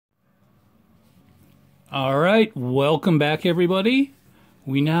All right, welcome back, everybody.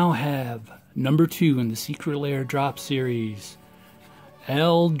 We now have number 2 in the Secret Lair drop series,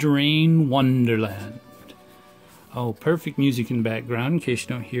 Eldraine Wonderland. Oh, perfect music in the background in case you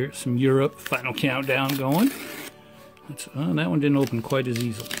don't hear it. Some Europe Final Countdown going. That one didn't open quite as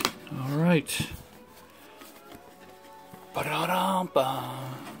easily. All right. All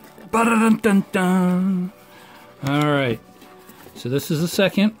right. So this is the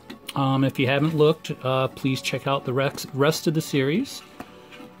second. If you haven't looked, please check out the rest of the series.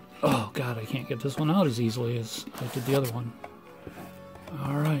 Oh god, I can't get this one out as easily as I did the other one.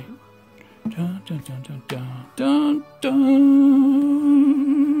 Alright. Dun, dun, dun, dun, dun, dun, dun.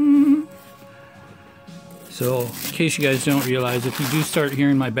 So, in case you guys don't realize, if you do start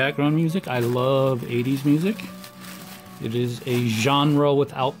hearing my background music, I love 80s music. It is a genre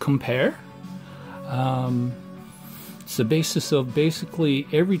without compare. It's the basis of basically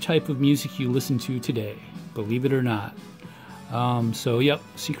every type of music you listen to today, believe it or not. So yep,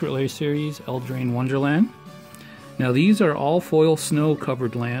 Secret Lair series, Eldraine Wonderland. Now these are all foil snow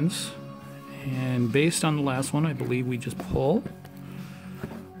covered lands, and based on the last one, I believe we just pull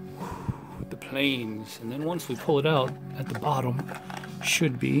the plains, and then once we pull it out, at the bottom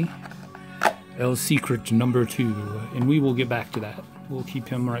should be El Secret number 2, and we will get back to that. We'll keep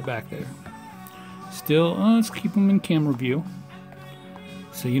him right back there. Still, let's keep them in camera view.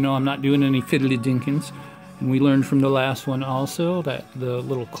 So you know I'm not doing any fiddly dinkins. And we learned from the last one also that the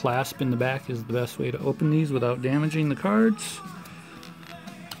little clasp in the back is the best way to open these without damaging the cards.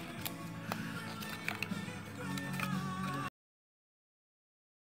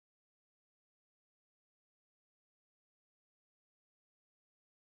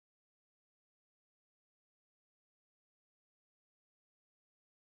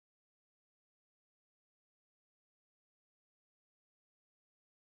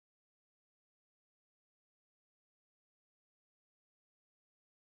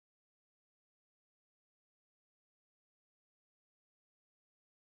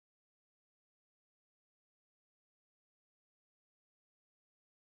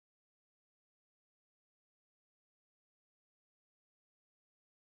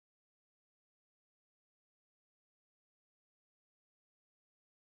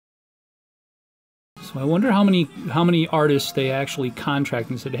 So I wonder how many artists they actually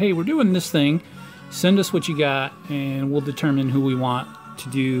contract and said, hey, we're doing this thing, send us what you got and we'll determine who we want to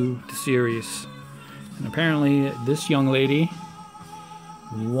do the series. And apparently this young lady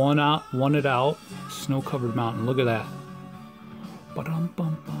won it out. Snow-covered mountain. Look at that. Look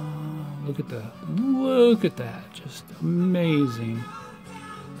at that. Look at that. Just amazing.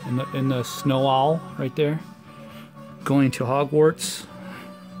 And the snow owl right there. Going to Hogwarts.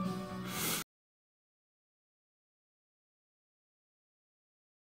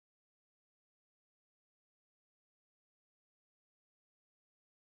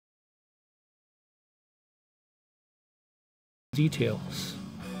 Details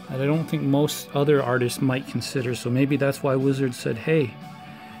that I don't think most other artists might consider, so maybe that's why Wizards said, hey,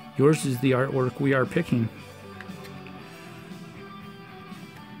 yours is the artwork we are picking.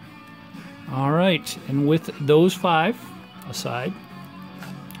 Alright, and with those 5 aside,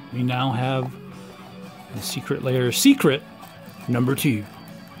 we now have the Secret Lair Secret number 2.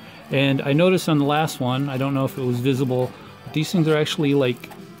 And I noticed on the last one, I don't know if it was visible, but these things are actually like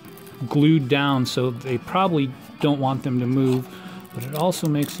glued down, so they probably don't want them to move, but it also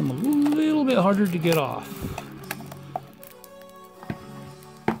makes them a little bit harder to get off.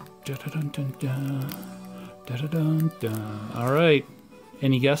 Alright,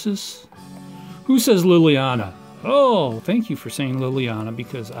 any guesses? Who says Liliana? Oh, thank you for saying Liliana,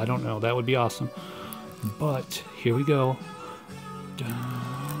 because I don't know, that would be awesome. But here we go.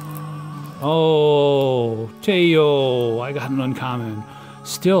 Oh, Teo, I got an uncommon.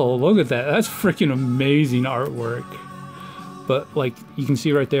 Still, look at that. That's freaking amazing artwork. But, like, you can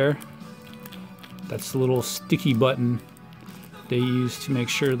see right there, that's the little sticky button they use to make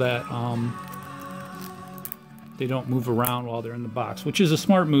sure that they don't move around while they're in the box, which is a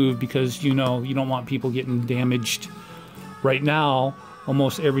smart move because, you know, you don't want people getting damaged. Right now,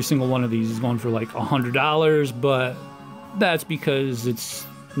 almost every single one of these is going for like $100, but that's because it's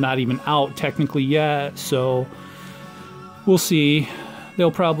not even out technically yet, so we'll see. They'll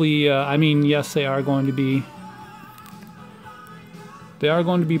probably, I mean, yes, they are going to be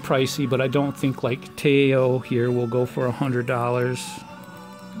pricey, but I don't think like Teo here will go for $100.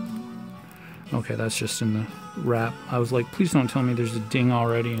 Okay, that's just in the wrap. I was like, please don't tell me there's a ding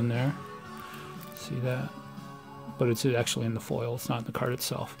already in there. See that? But it's actually in the foil. It's not in the card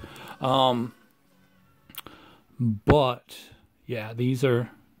itself. But yeah, these are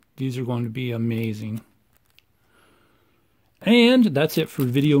going to be amazing. And that's it for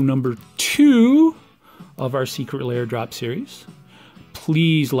video number 2 of our Secret Lair drop series.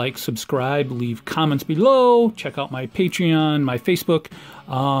 Please like, subscribe, leave comments below, check out my Patreon, my Facebook.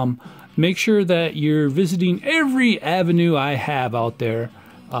 Make sure that you're visiting every avenue I have out there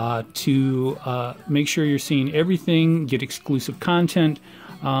to make sure you're seeing everything, get exclusive content.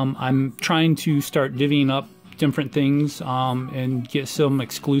 I'm trying to start divvying up different things and get some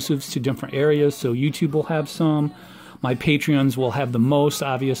exclusives to different areas. So YouTube will have some. My Patreons will have the most,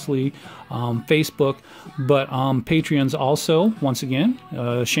 obviously, Facebook, but Patreons also, once again,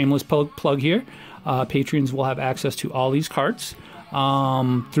 shameless plug here, Patreons will have access to all these carts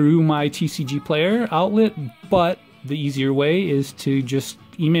through my TCG Player outlet, but the easier way is to just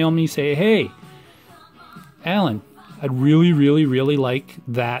email me, say, hey, Alan, I'd really, really, really like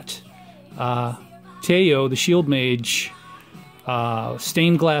that Teo, the Shield Mage,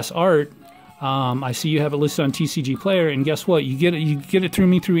 stained glass art. I see you have it listed on TCG Player, and guess what? You get it through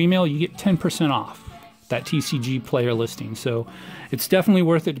me through email. You get 10% off that TCG Player listing. So it's definitely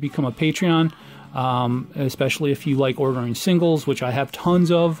worth it to become a Patreon, especially if you like ordering singles, which I have tons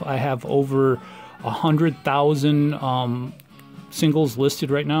of. I have over 100,000 singles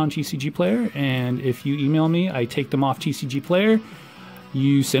listed right now on TCG Player, and if you email me, I take them off TCG Player.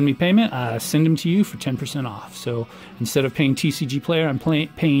 You send me payment, I send them to you for 10% off. So instead of paying TCG Player, I'm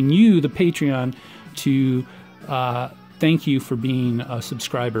paying you, the Patreon, to thank you for being a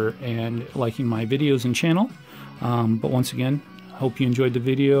subscriber and liking my videos and channel. But once again, hope you enjoyed the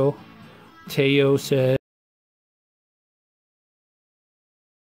video. Teo said...